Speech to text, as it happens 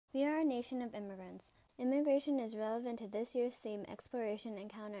We are a nation of immigrants. Immigration is relevant to this year's theme, Exploration,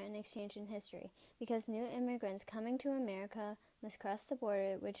 Encounter, and Exchange in History, because new immigrants coming to America must cross the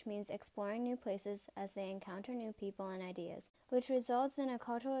border, which means exploring new places as they encounter new people and ideas, which results in a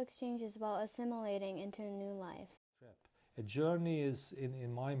cultural exchange as well as assimilating into a new life. A journey is,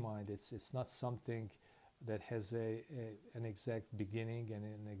 in my mind, it's not something that has an exact beginning and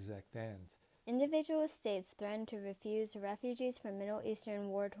an exact end. Individual states threaten to refuse refugees from Middle Eastern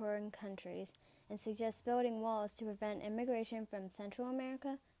war-torn countries and suggest building walls to prevent immigration from Central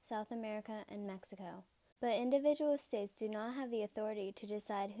America, South America, and Mexico. But individual states do not have the authority to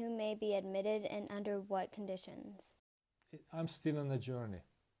decide who may be admitted and under what conditions. I'm still on the journey.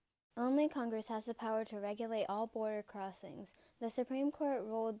 Only Congress has the power to regulate all border crossings. The Supreme Court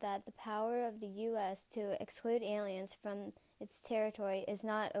ruled that the power of the U.S. to exclude aliens from its territory is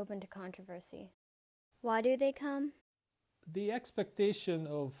not open to controversy. Why do they come? The expectation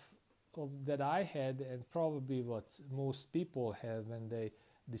of that I had, and probably what most people have when they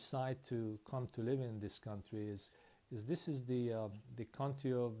decide to come to live in this country, is this is the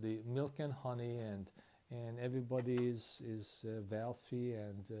country of the milk and honey, and everybody is wealthy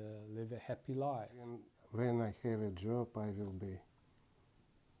and live a happy life. And when I have a job, I will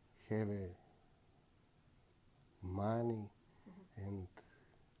have a money, and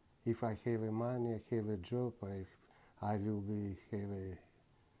if I have a money, I have a job, I will have a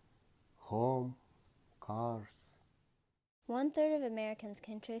home, cars. 1/3 of Americans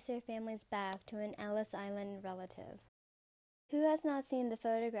can trace their families back to an Ellis Island relative. Who has not seen the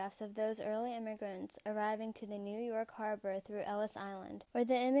photographs of those early immigrants arriving to the New York harbor through Ellis Island, or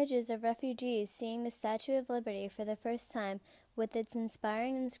the images of refugees seeing the Statue of Liberty for the first time with its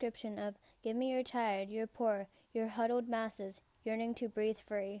inspiring inscription of "Give me your tired, your poor, your huddled masses, yearning to breathe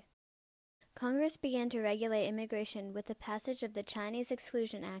free"? Congress began to regulate immigration with the passage of the Chinese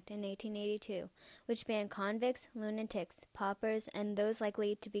Exclusion Act in 1882, which banned convicts, lunatics, paupers, and those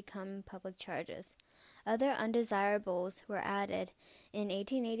likely to become public charges. Other undesirables were added in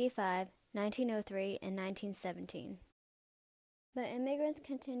 1885, 1903, and 1917. But immigrants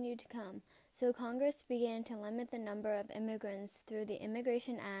continued to come, so Congress began to limit the number of immigrants through the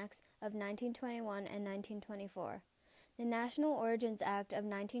Immigration Acts of 1921 and 1924. The National Origins Act of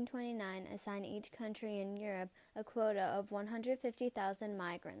 1929 assigned each country in Europe a quota of 150,000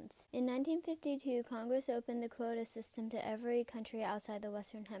 migrants. In 1952, Congress opened the quota system to every country outside the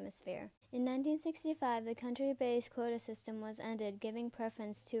Western Hemisphere. In 1965, the country-based quota system was ended, giving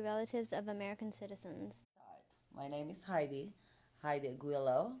preference to relatives of American citizens. My name is Heidi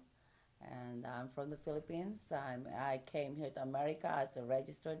Aguilo, and I'm from the Philippines. I came here to America as a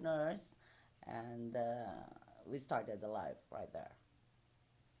registered nurse, and we started the life right there.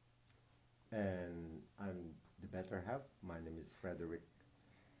 And I'm the better half. My name is Frederick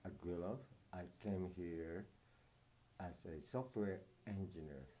Aguilo. I came here as a software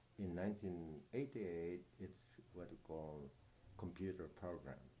engineer. In 1988, it's what we call computer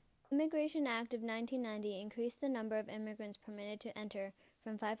program. Immigration Act of 1990 increased the number of immigrants permitted to enter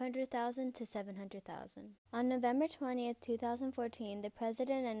from 500,000 to 700,000. On November 20, 2014, the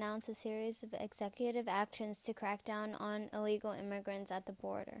President announced a series of executive actions to crack down on illegal immigrants at the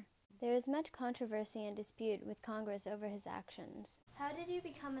border. There is much controversy and dispute with Congress over his actions. How did you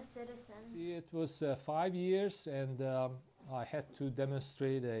become a citizen? See, it was 5 years, and I had to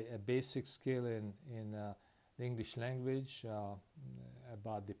demonstrate a basic skill in the English language,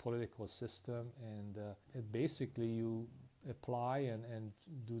 about the political system, and basically you apply and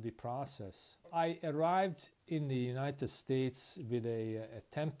do the process. I arrived in the United States with a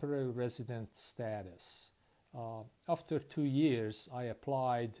temporary resident status. After 2 years, I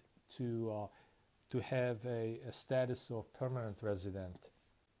applied to have a status of permanent resident,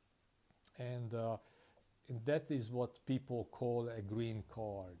 and that is what people call a green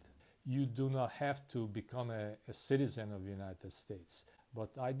card. You do not have to become a citizen of the United States,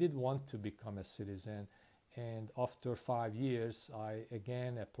 but I did want to become a citizen, and after 5 years I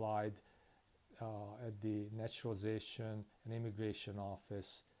again applied at the Naturalization and Immigration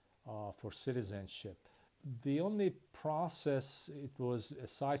Office for citizenship. The only process it was,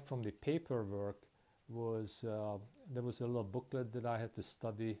 aside from the paperwork, was there was a little booklet that I had to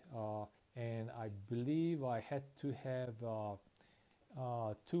study, and I believe I had to have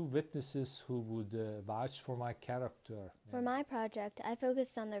 2 witnesses who would vouch for my character. For my project, I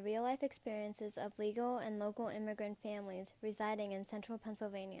focused on the real-life experiences of legal and local immigrant families residing in central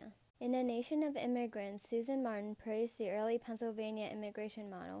Pennsylvania. In A Nation of Immigrants, Susan Martin praised the early Pennsylvania immigration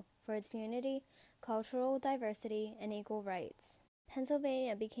model for its unity, cultural diversity, and equal rights.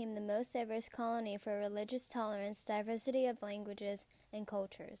 Pennsylvania became the most diverse colony for religious tolerance, diversity of languages, and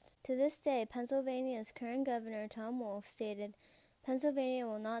cultures. To this day, Pennsylvania's current governor, Tom Wolf, stated, "Pennsylvania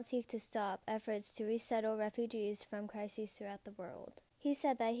will not seek to stop efforts to resettle refugees from crises throughout the world." He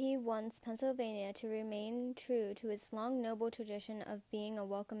said that he wants Pennsylvania to remain true to its long noble tradition of being a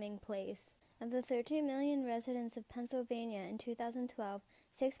welcoming place. Of the 13 million residents of Pennsylvania in 2012,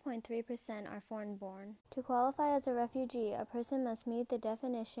 6.3% are foreign-born. To qualify as a refugee, a person must meet the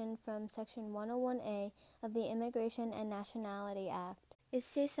definition from Section 101A of the Immigration and Nationality Act. It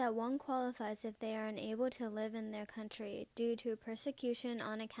states that one qualifies if they are unable to live in their country due to persecution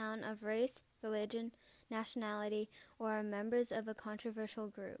on account of race, religion, nationality, or are members of a controversial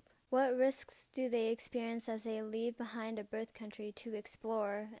group. What risks do they experience as they leave behind a birth country to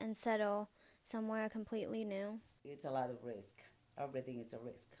explore and settle somewhere completely new? It's a lot of risk. Everything is a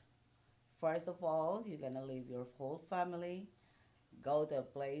risk. First of all, you're going to leave your whole family, go to a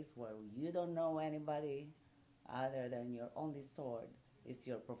place where you don't know anybody other than your only sword is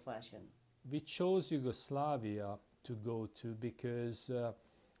your profession. We chose Yugoslavia to go to because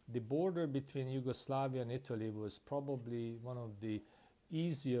the border between Yugoslavia and Italy was probably one of the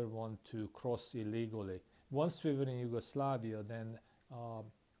easier one to cross illegally. Once we were in Yugoslavia, then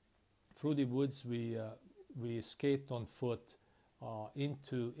through the woods we escaped on foot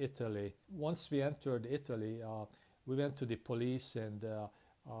into Italy. Once we entered Italy, we went to the police and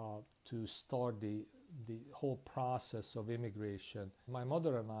to start the whole process of immigration. My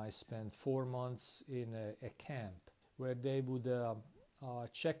mother and I spent 4 months in a camp where they would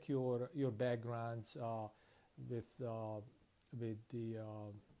check your background with the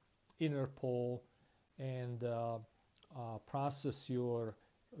Interpol and process your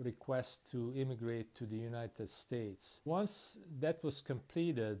request to immigrate to the United States. Once that was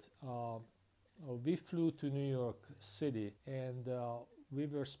completed, we flew to New York City, and we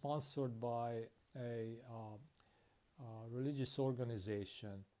were sponsored by a religious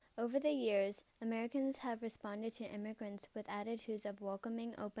organization. Over the years, Americans have responded to immigrants with attitudes of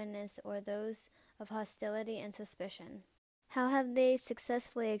welcoming openness or those of hostility and suspicion. How have they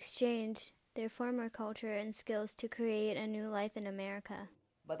successfully exchanged their former culture and skills to create a new life in America?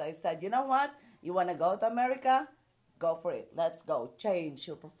 But I said, you know what? You want to go to America? Go for it. Let's go. Change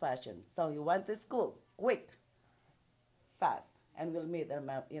your profession. So you went to school. Quick. Fast. And we'll meet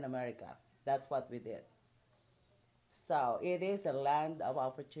in America. That's what we did. So it is a land of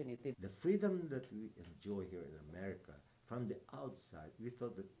opportunity. The freedom that we enjoy here in America, from the outside, we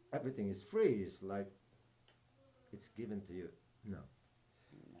thought that everything is free. It's like it's given to you. No.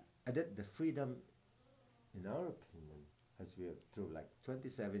 And that the freedom, in our opinion, as we are through like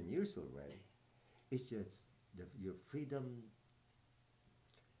 27 years already, it's just your freedom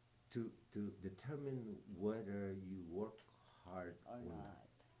to determine whether you work hard Or not.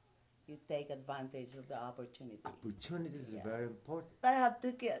 You take advantage of the opportunity. Opportunity is very important. I have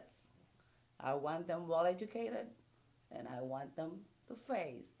 2 kids. I want them well educated, and I want them to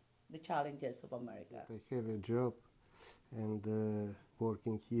face the challenges of America. I have a job and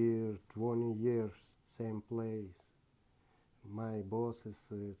working here 20 years, same place. My boss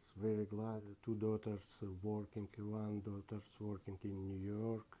is very glad. 2 daughters working, one daughter's working in New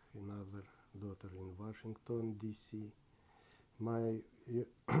York, another daughter in Washington, D.C. My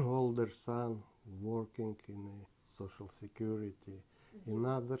older son working in Social Security,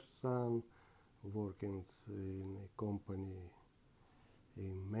 another son working in a company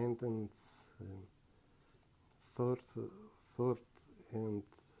in maintenance, and third and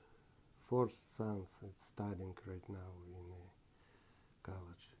fourth sons studying right now in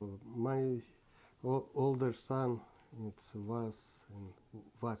college. My older son was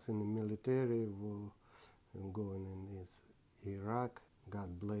in the military, going in Iraq.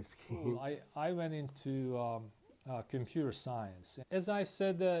 God bless him. Well, I went into computer science. As I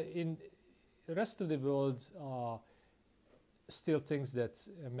said, in the rest of the world still thinks that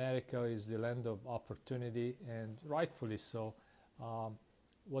America is the land of opportunity, and rightfully so.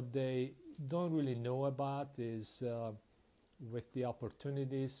 What they don't really know about is with the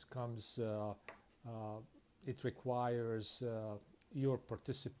opportunities comes, it requires your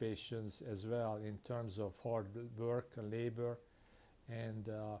participations as well in terms of hard work, labor, and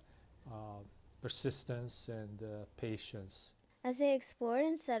persistence and patience. As they explored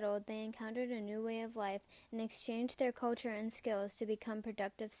and settled, they encountered a new way of life and exchanged their culture and skills to become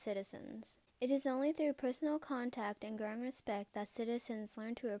productive citizens. It is only through personal contact and growing respect that citizens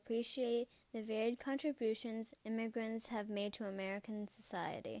learn to appreciate the varied contributions immigrants have made to American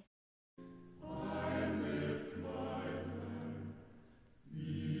society.